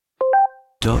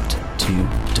Dot to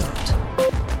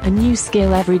dot. A new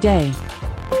skill every day.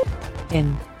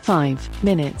 In 5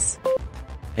 minutes.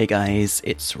 Hey guys,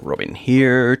 it's Robin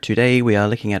here. Today we are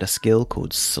looking at a skill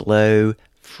called Slow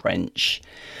French.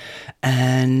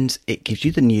 And it gives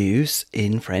you the news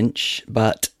in French,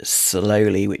 but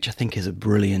slowly, which I think is a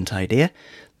brilliant idea.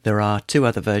 There are 2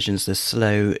 other versions, the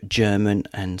Slow German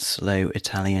and Slow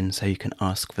Italian, so you can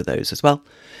ask for those as well.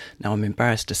 Now, I'm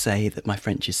embarrassed to say that my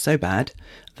French is so bad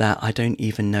that I don't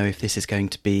even know if this is going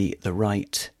to be the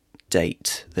right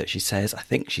date that she says. I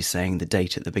think she's saying the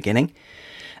date at the beginning.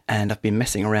 And I've been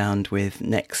messing around with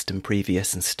next and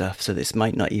previous and stuff, so this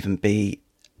might not even be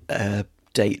a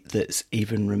date that's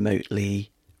even remotely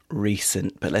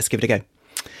recent, but let's give it a go.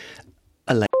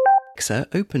 Alexa,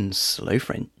 open Slow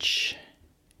French.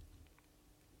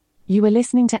 You were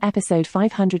listening to episode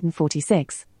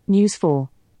 546, News 4.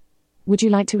 Would you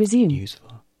like to resume? News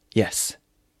 4. Yes.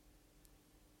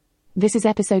 This is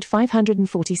episode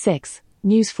 546,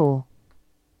 News 4.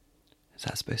 Is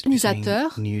that supposed to be saying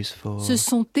Organisateurs News 4? se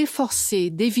sont efforcés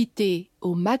d'éviter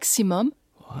au maximum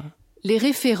What? les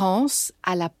références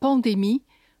à la pandémie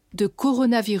de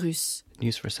coronavirus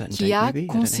News for a certain qui date, a maybe? I don't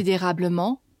know.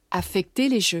 considérablement affecté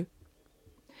les jeux.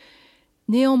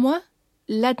 Néanmoins,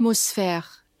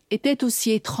 l'atmosphère était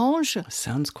aussi étrange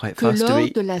Sounds quite que fast to lors me.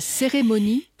 de la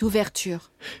cérémonie d'ouverture.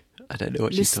 I don't know what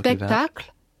Le she's talking about.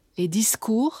 spectacle, les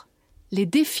discours, les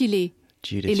défilés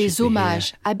Judith et les should be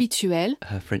hommages habituels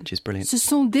here. Her French is brilliant. se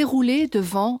sont déroulés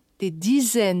devant des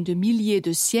dizaines de milliers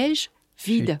de sièges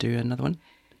Should we vides. do another one?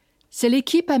 C'est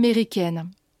l'équipe américaine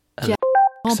qui a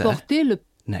Alexa, remporté le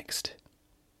next.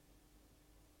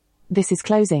 This is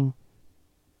closing.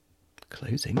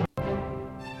 Closing.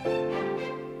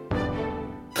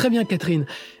 Très bien, Catherine.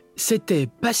 C'était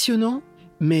passionnant,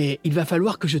 mais il va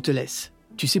falloir que je te laisse.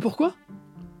 Tu sais pourquoi ?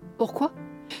 Pourquoi ?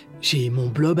 J'ai mon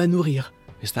blob à nourrir.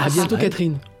 Is that À bientôt, slow?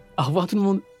 Catherine. Au revoir, tout le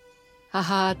monde.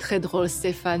 Ah, très drôle,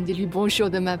 Stéphane. Dis-lui bonjour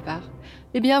de ma part.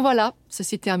 Eh bien voilà,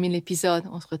 ceci termine l'épisode.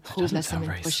 On se retrouve doesn't la sound semaine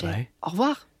very prochaine. slow. Au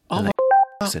revoir. Au revoir.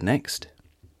 So next.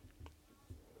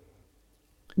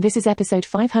 This is episode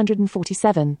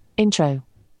 547, Intro.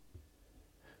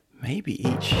 Maybe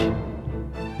each...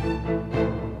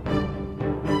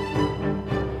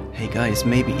 Hey guys,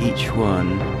 maybe each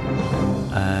one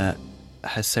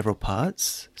has several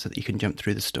parts so that you can jump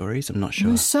through the stories. I'm not sure.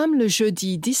 Nous sommes le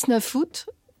jeudi 19 août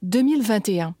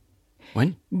 2021.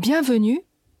 When? Bienvenue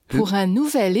pour un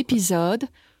nouvel épisode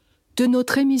de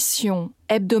notre émission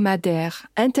hebdomadaire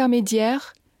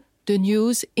intermédiaire de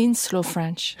News in Slow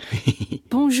French.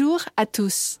 Bonjour à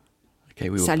tous. Okay,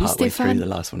 we were Salut, partway through Stéphane. the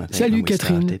last one, I think, Salut, when we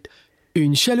Catherine. started.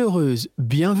 Une chaleureuse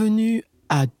bienvenue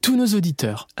à tous nos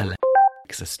auditeurs.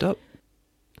 Alexa, stop.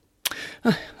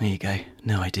 Ah, there you go.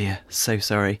 No idea. So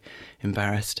sorry.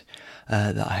 Embarrassed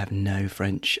that I have no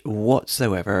French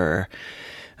whatsoever.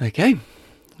 Okay.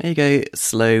 There you go.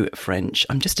 Slow French.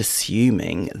 I'm just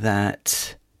assuming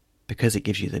that because it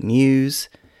gives you the news,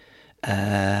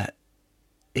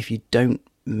 if you don't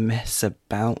mess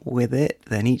about with it,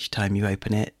 then each time you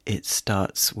open it, it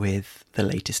starts with the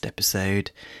latest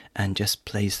episode and just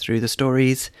plays through the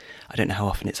stories. I don't know how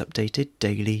often it's updated,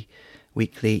 daily,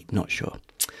 weekly, not sure.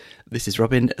 This is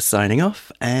Robin signing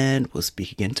off, and we'll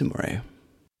speak again tomorrow.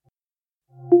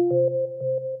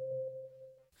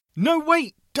 No,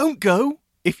 wait, don't go.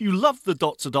 If you love the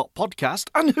Dot to Dot podcast,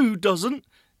 and who doesn't,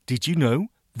 did you know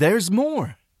there's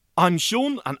more? I'm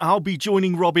Sean, and I'll be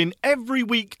joining Robin every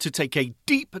week to take a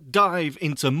deep dive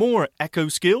into more Echo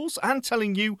skills and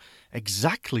telling you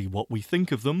exactly what we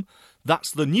think of them.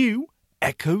 That's the new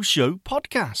Echo Show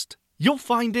podcast. You'll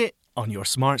find it on your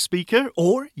smart speaker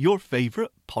or your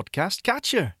favourite podcast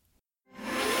catcher.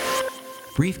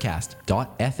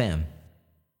 Briefcast.fm